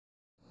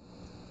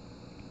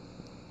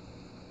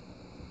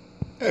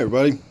Hey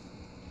everybody,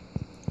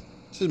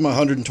 this is my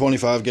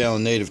 125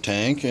 gallon native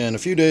tank, and a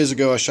few days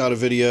ago I shot a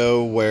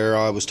video where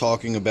I was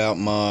talking about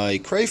my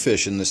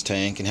crayfish in this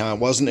tank and how I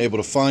wasn't able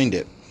to find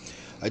it.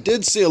 I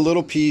did see a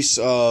little piece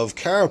of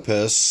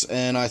carapace,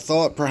 and I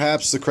thought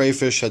perhaps the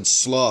crayfish had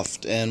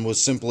sloughed and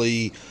was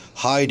simply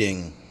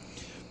hiding.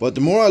 But the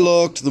more I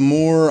looked, the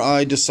more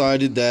I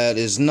decided that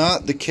is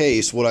not the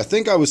case. What I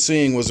think I was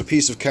seeing was a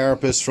piece of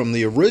carapace from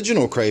the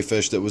original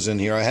crayfish that was in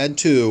here. I had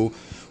two.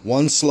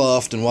 One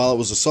sloughed, and while it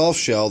was a soft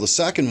shell, the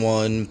second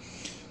one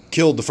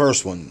killed the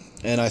first one.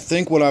 And I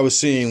think what I was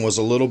seeing was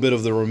a little bit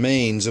of the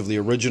remains of the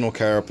original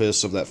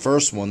carapace of that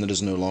first one that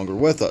is no longer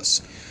with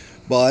us.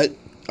 But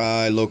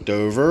I looked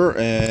over,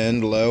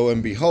 and lo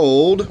and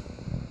behold,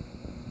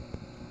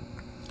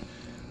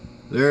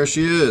 there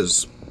she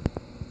is.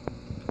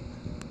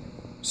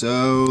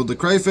 So the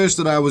crayfish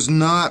that I was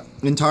not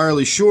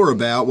entirely sure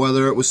about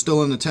whether it was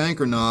still in the tank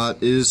or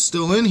not is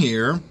still in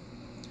here.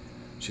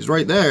 She's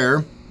right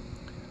there,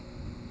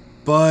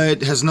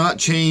 but has not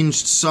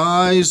changed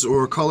size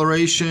or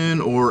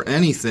coloration or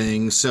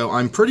anything, so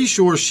I'm pretty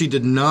sure she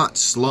did not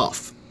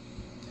slough.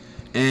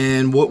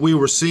 And what we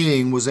were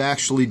seeing was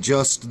actually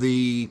just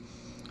the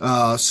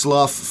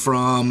slough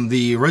from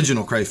the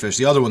original crayfish,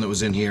 the other one that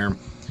was in here.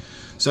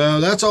 So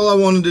that's all I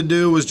wanted to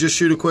do, was just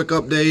shoot a quick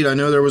update. I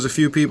know there was a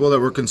few people that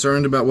were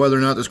concerned about whether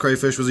or not this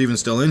crayfish was even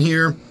still in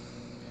here,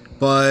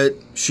 but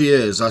she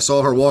is. I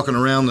saw her walking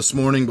around this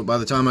morning, but by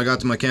the time I got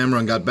to my camera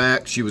and got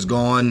back, she was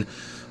gone.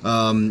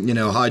 You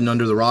know, hiding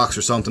under the rocks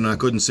or something, and I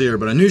couldn't see her,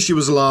 but I knew she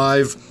was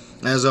alive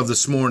as of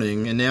this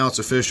morning, and now it's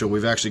official.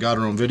 We've actually got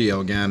her on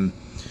video again.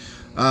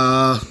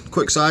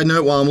 Quick side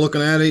note, while I'm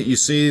looking at it, you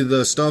see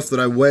the stuff that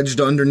I wedged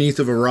underneath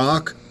of a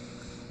rock?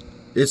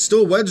 It's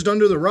still wedged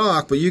under the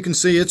rock, but you can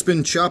see it's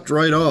been chopped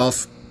right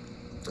off.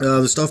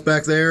 The stuff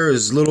back there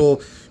is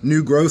little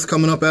new growth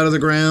coming up out of the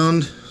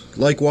ground.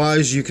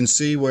 Likewise, you can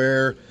see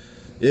where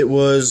it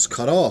was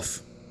cut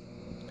off.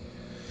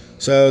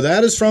 So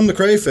that is from the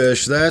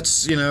crayfish.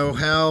 That's, you know,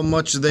 how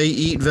much they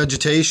eat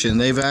vegetation.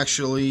 They've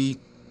actually,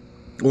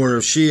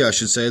 or she, I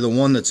should say, the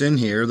one that's in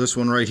here, this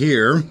one right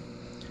here,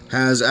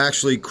 has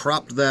actually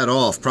cropped that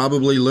off.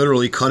 Probably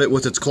literally cut it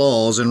with its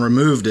claws and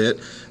removed it,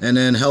 and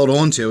then held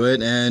onto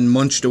it and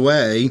munched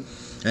away.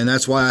 And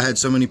that's why I had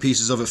so many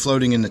pieces of it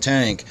floating in the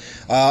tank.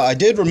 I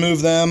did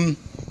remove them.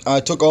 I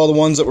took all the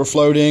ones that were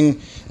floating,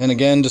 and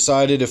again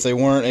decided if they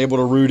weren't able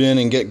to root in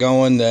and get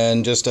going,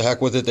 then just to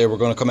heck with it, they were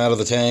going to come out of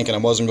the tank and I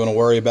wasn't going to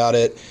worry about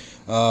it.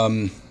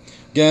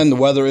 Again, the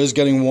weather is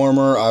getting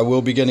warmer. I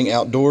will be getting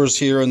outdoors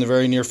here in the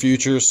very near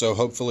future, so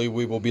hopefully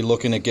we will be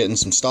looking at getting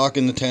some stock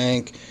in the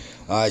tank.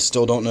 I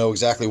still don't know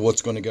exactly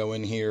what's going to go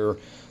in here.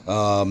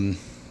 It'll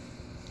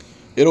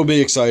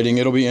be exciting,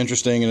 it'll be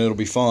interesting, and it'll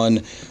be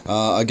fun.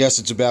 I guess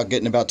it's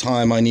getting about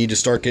time I need to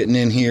start getting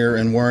in here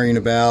and worrying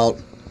about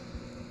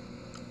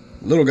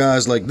little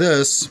guys like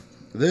this.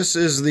 This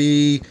is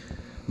the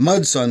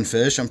mud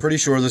sunfish. I'm pretty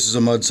sure this is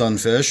a mud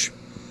sunfish.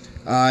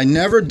 I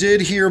never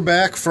did hear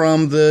back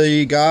from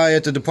the guy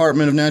at the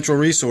Department of Natural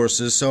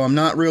Resources, so I'm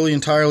not really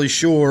entirely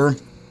sure,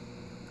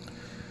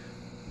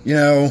 you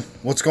know,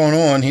 what's going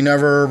on. He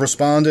never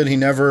responded. He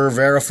never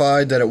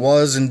verified that it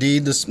was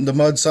indeed the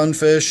mud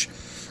sunfish,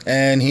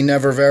 and he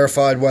never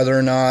verified whether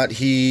or not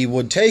he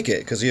would take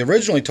it, because he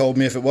originally told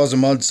me if it was a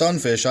mud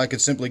sunfish, I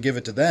could simply give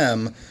it to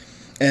them,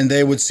 and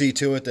they would see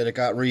to it that it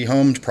got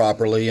rehomed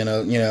properly in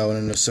a, you know,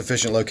 in a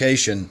sufficient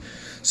location.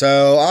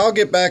 So I'll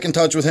get back in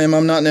touch with him.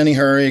 I'm not in any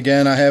hurry.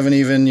 Again, I haven't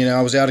even, you know,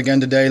 I was out again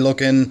today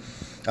looking.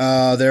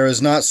 There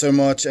is not so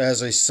much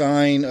as a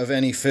sign of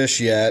any fish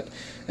yet,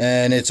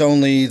 and it's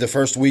only the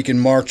first week in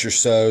March or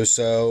so.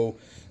 So,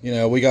 you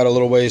know, we got a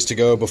little ways to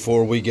go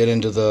before we get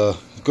into the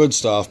good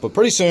stuff. But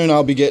pretty soon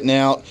I'll be getting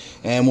out,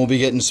 and we'll be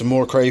getting some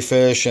more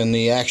crayfish, and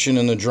the action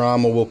and the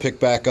drama will pick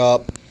back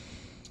up.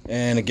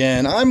 And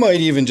again, I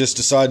might even just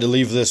decide to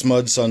leave this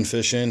mud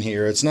sunfish in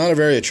here. It's not a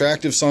very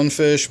attractive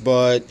sunfish,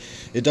 but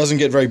it doesn't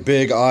get very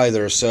big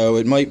either, so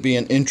it might be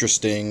an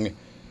interesting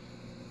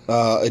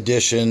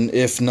addition,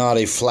 if not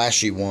a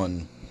flashy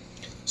one.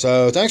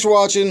 So thanks for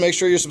watching. Make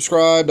sure you're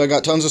subscribed. I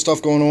got tons of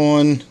stuff going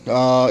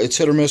on. It's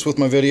hit or miss with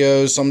my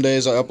videos. Some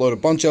days I upload a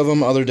bunch of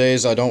them. Other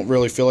days I don't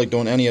really feel like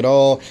doing any at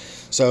all.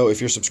 So if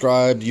you're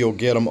subscribed, you'll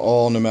get them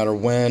all no matter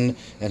when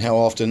and how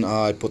often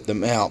I put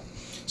them out.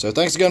 So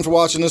thanks again for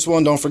watching this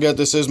one. Don't forget,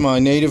 this is my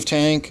native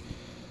tank.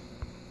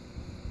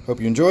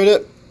 Hope you enjoyed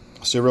it.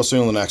 I'll see you real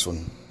soon on the next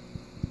one.